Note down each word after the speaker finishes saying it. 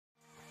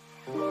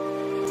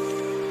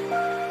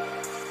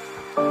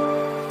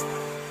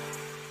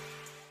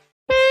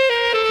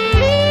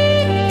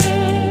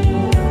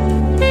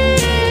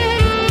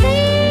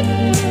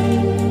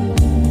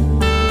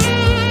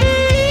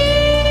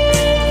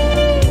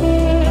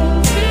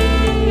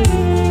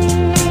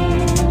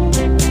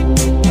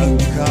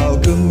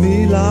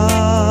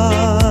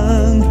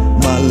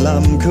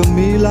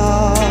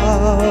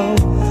Kemilau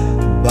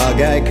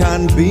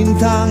bagaikan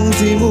bintang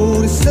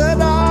timur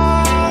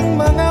sedang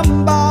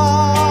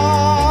mengembang,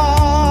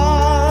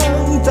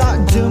 tak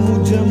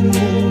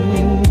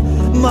jemu-jemu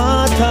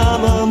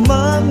mata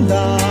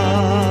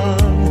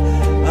memandang.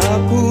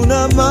 Aku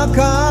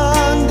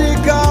namakan di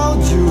kau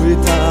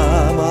Juwita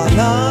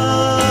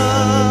malam.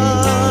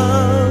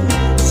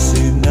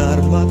 Sinar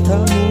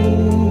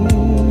matamu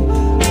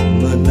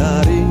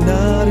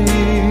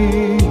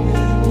menari-nari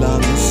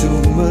langsung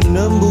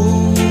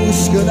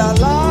menembus ke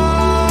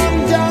dalam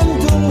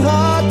jantung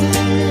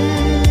hati.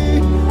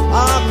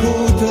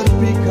 Aku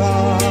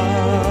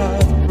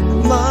terpikat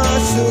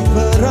masuk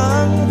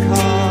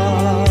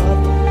perangkap,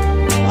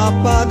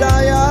 apa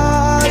daya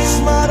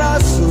asmara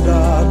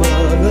sudah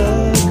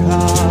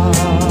melekat.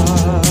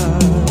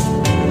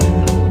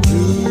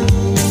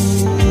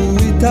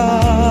 Juwita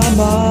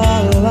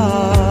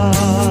malam,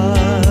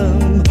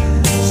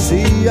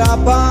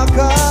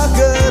 siapakah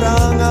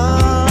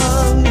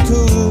gerangan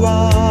tuan?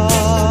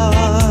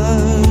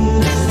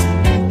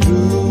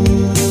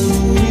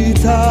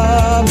 Juwita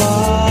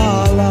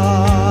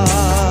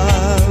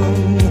malam,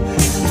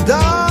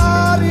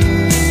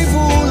 dari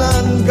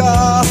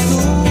bulankah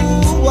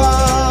tuan?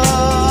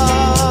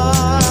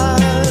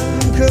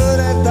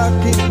 Kereta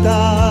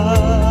kita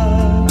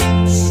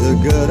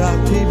segera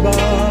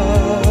tiba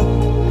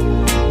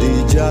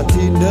di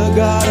jati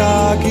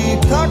negara,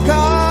 kita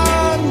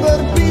kan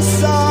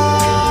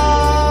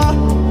berpisah.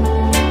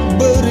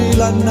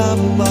 Berilah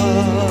nama,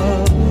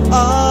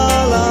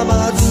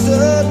 alamat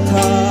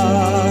serta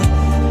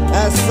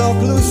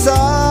esok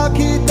lusa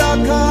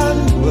kita kan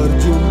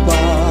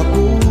berjumpa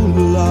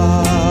pula.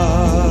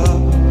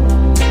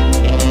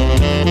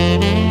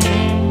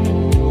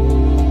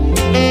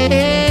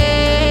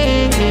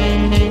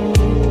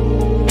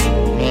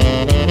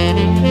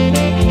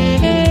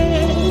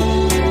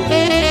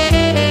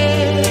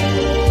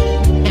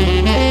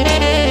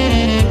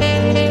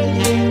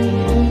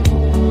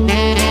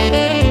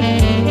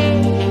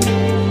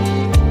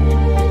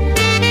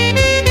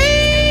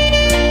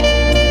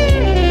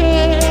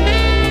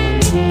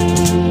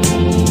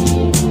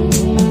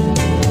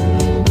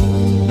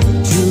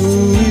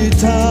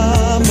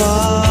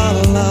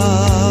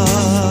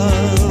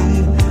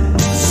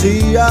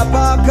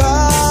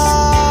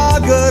 Siapakah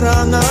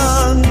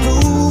gerangan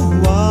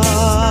tuan?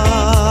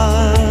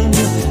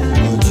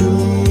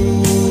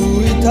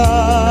 Juwita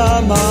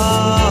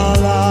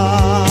malam,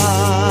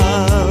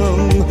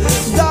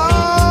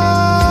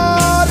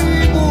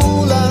 dari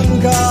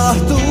bulankah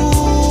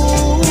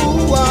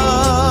tuan?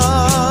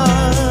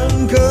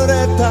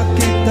 Kereta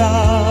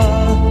kita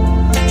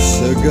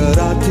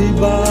segera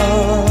tiba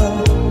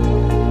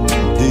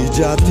di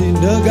jati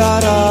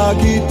negara,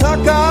 kita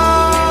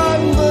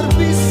kan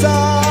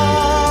berpisah.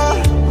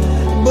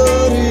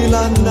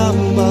 Berilah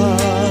nama,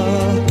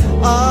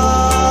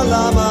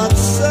 alamat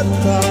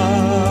serta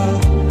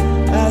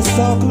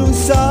esok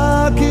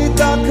lusa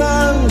kita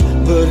kan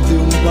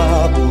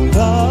berjumpa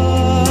pula.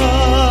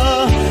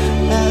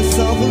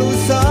 Esok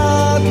lusa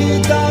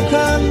kita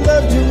kan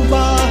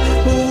berjumpa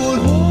pula.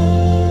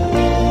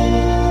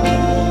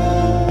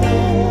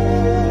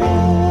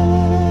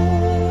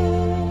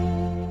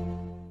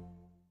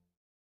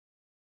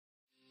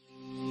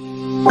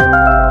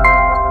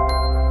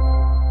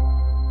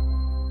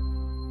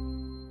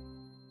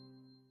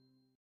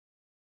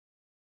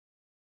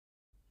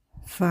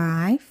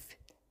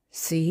 Five,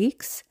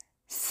 6,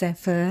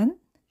 7,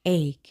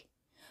 8.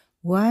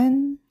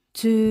 1,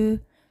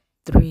 2,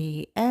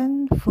 3,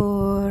 and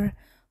 4.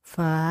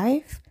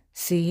 5,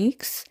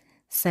 6,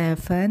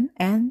 7,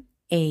 and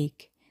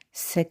 8.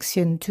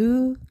 Section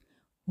 2.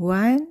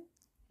 1,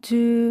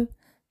 2,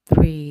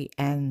 3,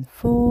 and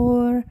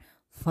 4.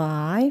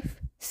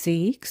 5,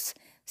 6,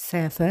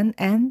 7,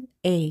 and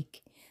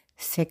 8.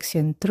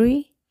 Section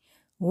 3.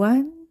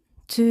 1,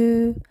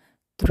 2,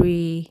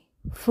 3,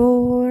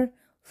 4,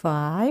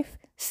 5,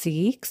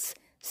 6,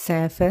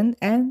 7,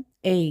 and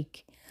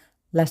 8.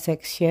 Last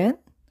section.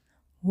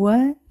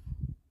 1,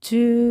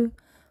 2,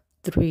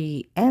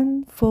 3,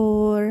 and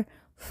 4,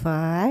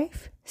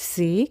 5,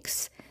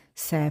 6,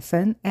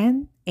 7,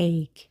 and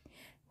 8.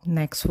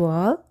 Next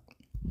wall.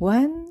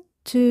 1,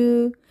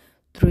 2,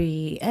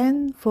 3,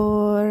 and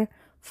 4,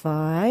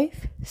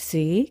 5,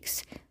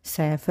 6,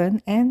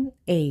 7, and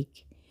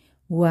 8.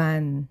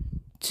 1,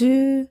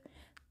 2,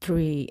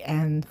 3,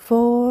 and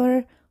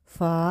 4,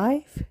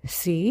 5,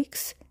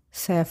 6,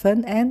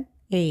 7, and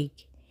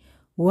 8.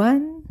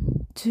 1,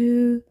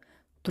 2,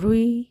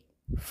 3,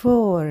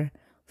 4,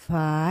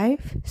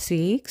 5,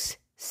 6,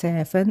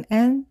 7,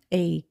 and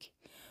 8.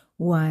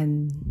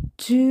 1,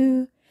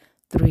 2,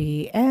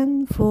 3,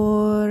 and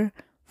 4,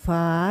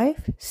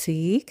 5,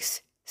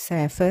 6,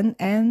 7,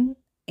 and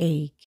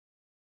 8.